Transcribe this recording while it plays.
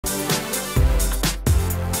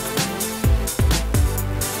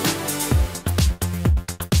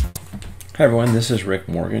Hi everyone, this is Rick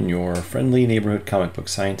Morgan, your friendly neighborhood comic book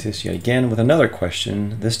scientist, yet again with another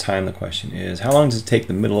question. This time the question is, how long does it take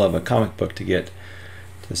the middle of a comic book to get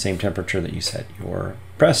to the same temperature that you set your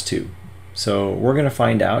press to? So we're going to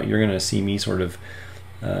find out. You're going to see me sort of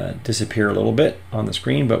disappear a little bit on the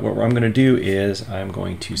screen, but what I'm going to do is I'm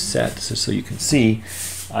going to set, so you can see,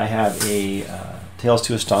 I have a Tales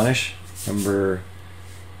to Astonish number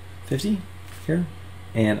 50 here,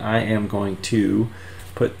 and I am going to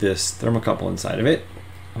put this thermocouple inside of it,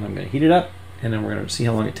 and I'm going to heat it up, and then we're going to see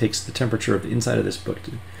how long it takes the temperature of the inside of this book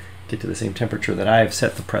to get to the same temperature that I've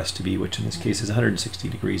set the press to be, which in this case is 160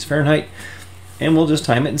 degrees Fahrenheit, and we'll just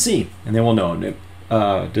time it and see, and then we'll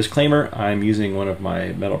know. Disclaimer, I'm using one of my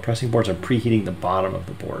metal pressing boards. I'm preheating the bottom of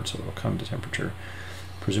the board, so it'll come to temperature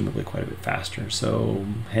presumably quite a bit faster. So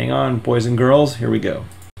hang on, boys and girls, here we go.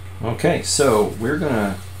 Okay, so we're going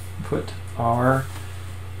to put our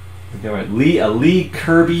a Lee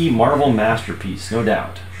Kirby Marvel masterpiece, no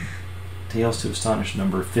doubt. Tales to Astonish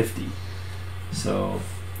number 50. So,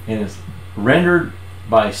 and it's rendered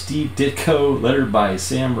by Steve Ditko, lettered by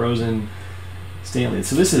Sam Rosen Stanley.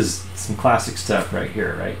 So this is some classic stuff right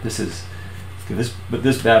here, right? But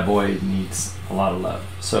this bad boy needs a lot of love.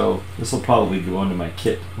 So this will probably go into my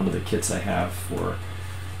kit, one of the kits I have for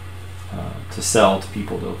to sell to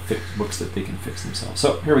people to fix books that they can fix themselves.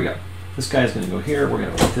 So here we go. This guy's going to go here. We're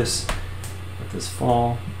going to let this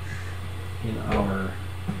fall into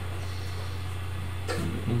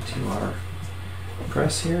our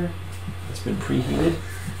press here. It's been preheated,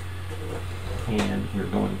 and we're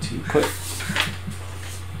going to put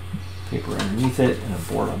paper underneath it and a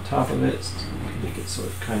board on top of it, so we can make it sort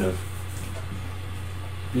of kind of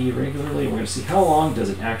be regularly. We're going to see how long does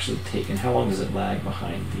it actually take, and how long does it lag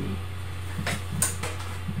behind the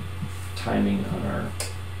timing on our.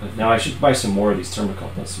 Now I should buy some more of these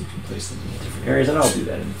thermocouples so we can place them in different areas, and I'll do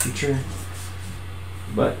that in the future.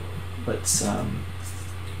 But let's,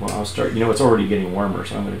 well, I'll start. You know, it's already getting warmer,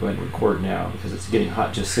 so I'm going to go ahead and record now because it's getting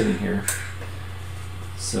hot just sitting here.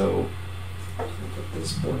 So I'm going to put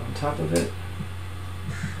this board on top of it.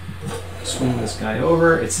 Swing this guy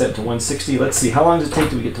over. It's set to 160. Let's see, how long does it take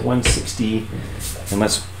till we get to 160? And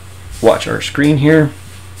let's watch our screen here.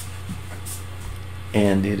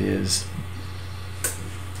 And it is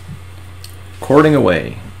recording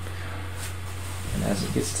away, and as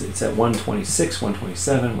it gets to, it's at 126,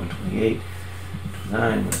 127, 128,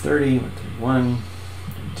 129, 130, 131,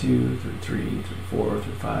 132, 133, 134,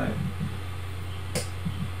 135.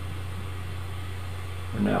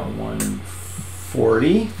 We're now at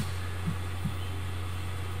 140.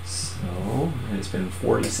 So, and it's been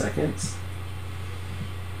 40 seconds.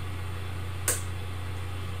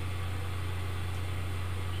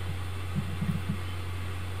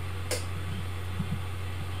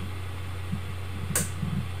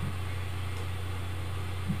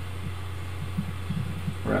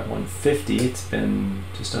 We're at 150. It's been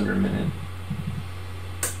just under a minute.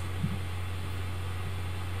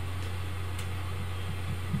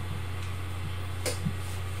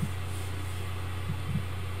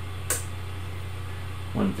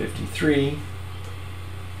 $153.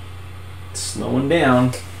 It's slowing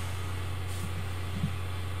down.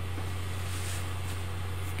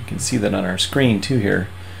 You can see that on our screen too here.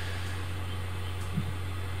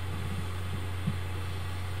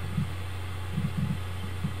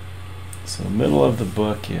 So the middle of the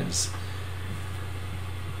book is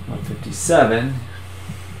 157.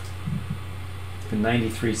 It's been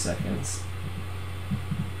 93 seconds.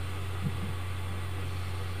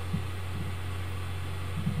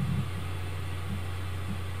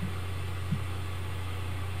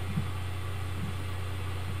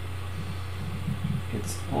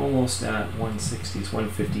 It's almost at 160. It's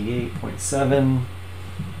 158.7.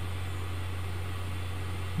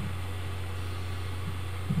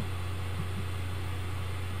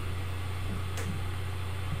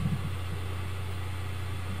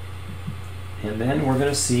 And then we're going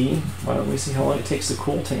to see, why don't we see how long it takes to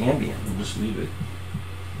cool to ambient? We'll just leave it.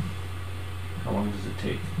 How long does it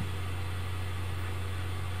take?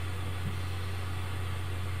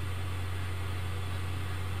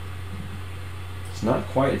 It's not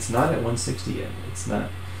quite, it's not at 160 yet. It's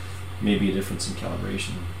not, maybe a difference in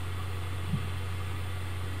calibration.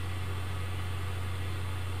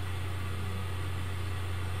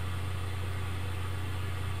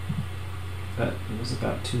 But it was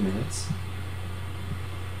about 2 minutes.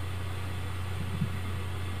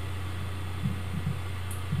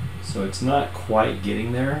 So it's not quite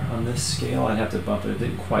getting there on this scale. I'd have to bump it. It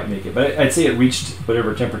didn't quite make it. But I'd say it reached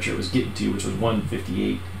whatever temperature it was getting to, which was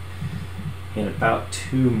 158 in about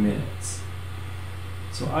 2 minutes.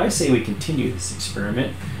 So I say we continue this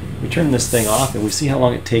experiment. We turn this thing off and we see how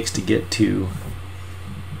long it takes to get to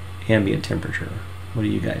ambient temperature. What do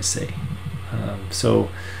you guys say? So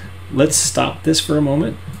let's stop this for a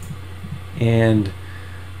moment and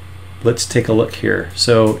let's take a look here.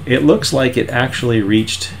 So it looks like it actually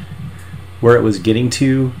reached where it was getting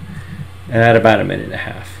to at about 1.5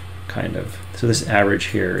 minutes, kind of. So this average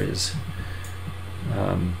here is,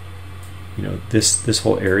 you know, this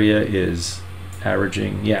whole area is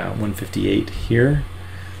averaging, yeah, 158 here.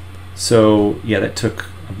 So yeah, that took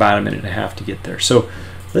about 1.5 minutes to get there. So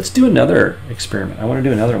let's do another experiment. I want to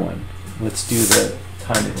do another one. Let's do the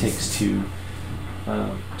time it takes to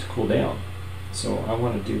cool down. So I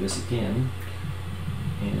want to do this again,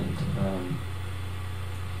 and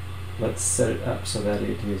let's set it up so that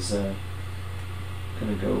it is going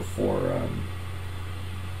to go for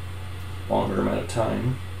longer amount of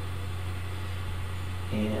time.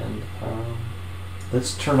 And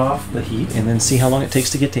let's turn off the heat and then see how long it takes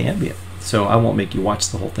to get to ambient. So I won't make you watch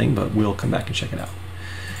the whole thing, but we'll come back and check it out.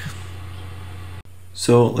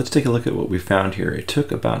 So let's take a look at what we found here. It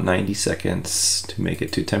took about 90 seconds to make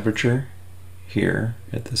it to temperature here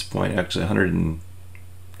at this point. Actually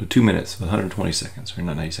 2 minutes, 120 seconds, or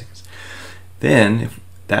not 90 seconds. Then if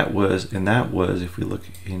that was, if we look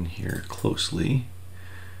in here closely,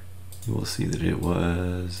 you will see that it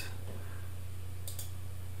was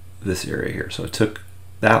this area here. So it took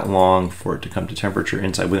that long for it to come to temperature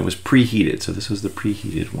inside when it was preheated. So this was the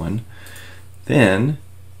preheated one. Then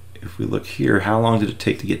if we look here, how long did it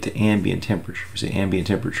take to get to ambient temperature? We say ambient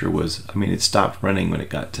temperature was, I mean, it stopped running when it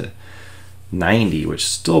got to 90, which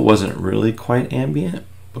still wasn't really quite ambient,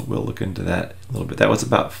 but we'll look into that a little bit. That was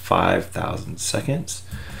about 5,000 seconds.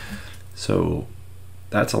 So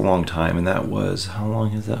that's a long time, and that was, how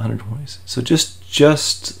long is that, 120? So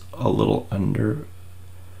just a little under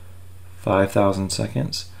 5,000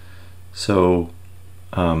 seconds. So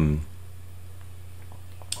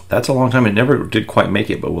that's a long time. It never did quite make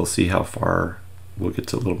it, but we'll see how far. We'll get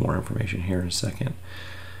to a little more information here in a second.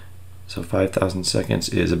 So 5,000 seconds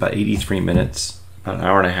is about 83 minutes, about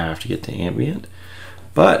 1.5 hours to get to ambient.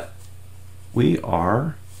 But we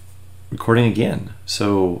are recording again.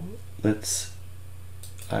 So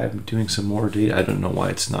I'm doing some more data. I don't know why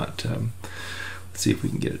it's not, let's see if we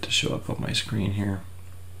can get it to show up on my screen here.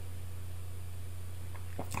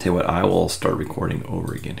 Tell you what, I will start recording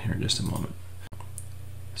over again here in just a moment.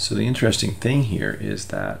 So the interesting thing here is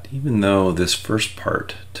that even though this first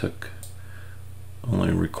part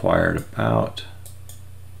only required about,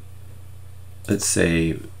 let's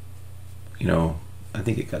say, you know, I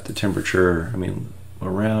think it got the temperature, I mean,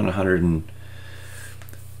 around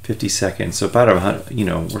 150 seconds. So about 100, you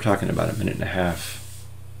know, we're talking about 1.5 minutes.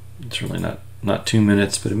 Certainly not 2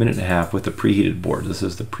 minutes, but 1.5 minutes with the preheated board. This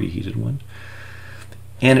is the preheated one.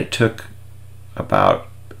 And it took about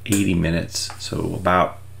 80 minutes. So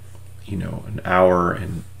about, you know, 1.5 hours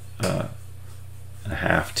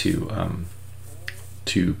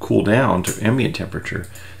to cool down to ambient temperature.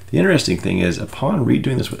 The interesting thing is, upon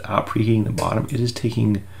redoing this without preheating the bottom, it is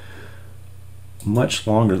taking much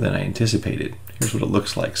longer than I anticipated. Here's what it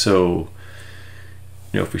looks like. So,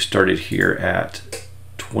 you know, if we started here at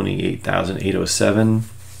 28,807,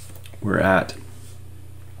 we're at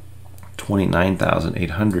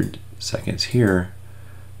 29,800 seconds here,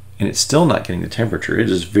 and it's still not getting the temperature. It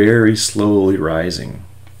is very slowly rising.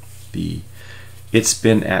 It's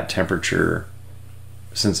been at temperature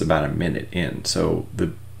since about 1 minute in. So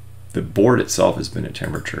the board itself has been at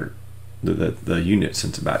temperature, the unit,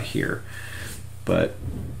 since about here. But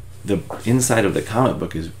the inside of the comic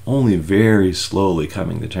book is only very slowly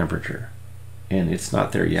coming to temperature. And it's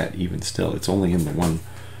not there yet, even still. It's only in the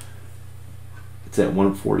it's at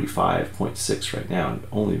 145.6 right now, and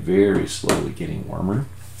only very slowly getting warmer.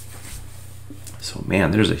 So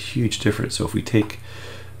man, there's a huge difference. So if we take,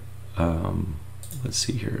 let's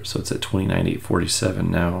see here, so it's at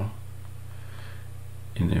 29,847 now.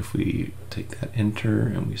 And if we take that enter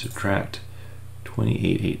and we subtract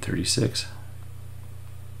 28,836,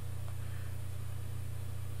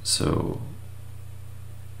 so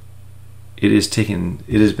it has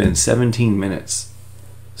been 17 minutes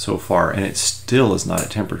so far, and it still is not at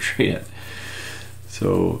temperature yet.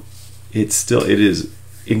 So it is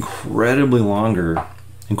incredibly longer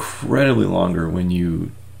when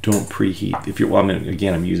you don't preheat. If you're, well,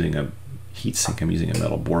 again, I'm using a heat sink, I'm using a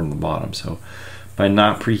metal board on the bottom. So by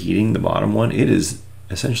not preheating the bottom one, it is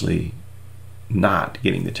essentially not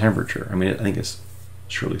getting the temperature. I mean, I think it's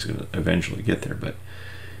surely going to eventually get there, but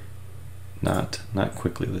not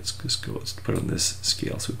quickly. Let's just go. Let's put it on this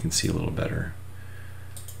scale so we can see a little better.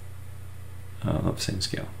 Same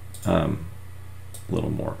scale. a little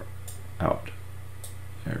more out.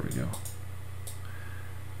 There we go.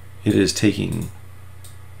 It is taking,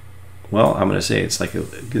 well, I'm going to say it's like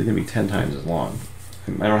it's going to be 10 times as long.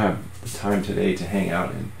 I don't have the time today to hang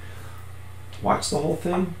out and watch the whole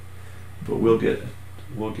thing, but we'll get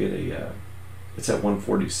a, it's at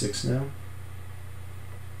 146 now.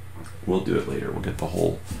 We'll do it later. We'll get the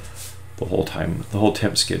whole time, the whole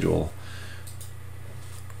temp schedule.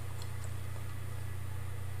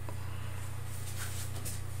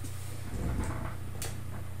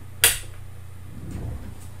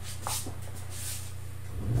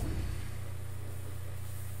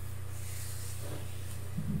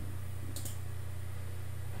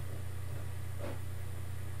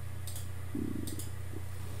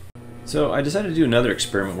 So I decided to do another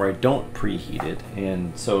experiment where I don't preheat it,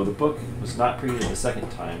 and so the book was not preheated the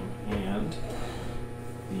second time, and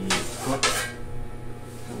the book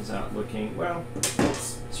comes out looking, well,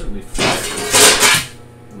 it's certainly flatter.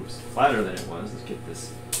 Oops, flatter than it was. Let's get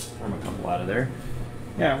this thermocouple out of there.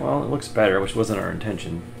 Yeah, well, it looks better, which wasn't our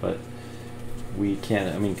intention, but we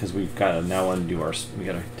can't, I mean, because we've got to now undo our, we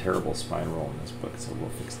got a terrible spine roll in this book, so we'll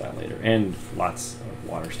fix that later, and lots of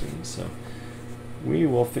water stains, so we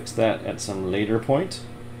will fix that at some later point.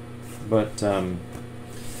 But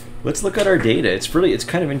let's look at our data. It's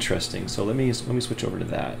kind of interesting. So let me switch over to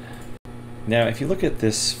that. Now, if you look at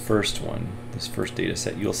this first one, this first data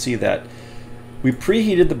set, you'll see that we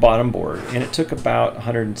preheated the bottom board, and it took about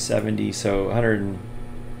 170, so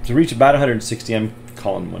to reach about 160. I'm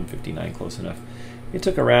calling 159 close enough. It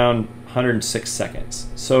took around 106 seconds.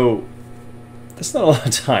 So that's not a lot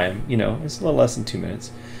of time. You know, it's a little less than 2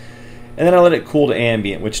 minutes. And then I let it cool to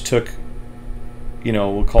ambient, which took, you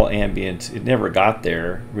know, we'll call ambient. It never got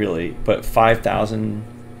there, really, but 5,000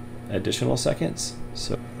 additional seconds.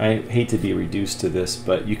 So I hate to be reduced to this,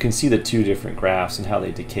 but you can see the two different graphs and how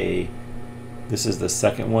they decay. This is the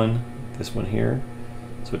second one, this one here.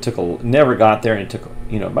 So it took never got there, and it took,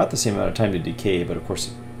 you know, about the same amount of time to decay, but of course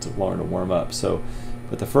it took longer to warm up. So,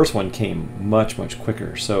 but the first one came much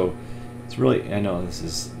quicker. So it's really, I know this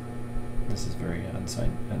is very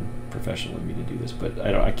unprofessional of me to do this, but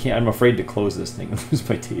I can't. I'm afraid to close this thing and lose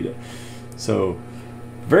my data. So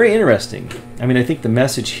very interesting. I mean, I think the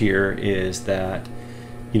message here is that,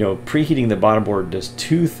 you know, preheating the bottom board does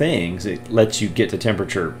two things. It lets you get to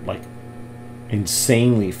temperature like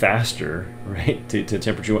insanely faster, right? To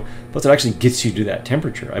temperature. Plus, it actually gets you to that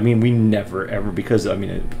temperature. I mean, we never ever, because I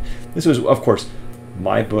mean, this was, of course,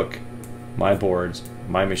 my book, my boards,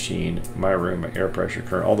 my machine, my room, my air pressure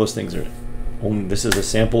current, all those things are only, this is a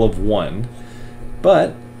sample of one,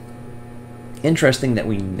 but interesting that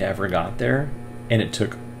we never got there, and it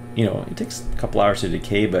took, you know, it takes a couple hours to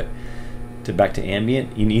decay, but to back to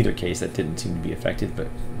ambient, in either case that didn't seem to be affected, but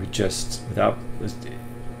we just, without,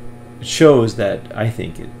 it shows that, I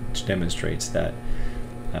think it demonstrates that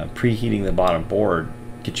preheating the bottom board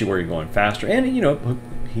gets you where you're going faster, and, you know,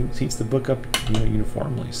 heats the book up, you know,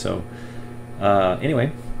 uniformly. So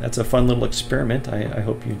anyway, that's a fun little experiment. I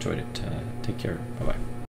hope you enjoyed it. Take care. Bye-bye.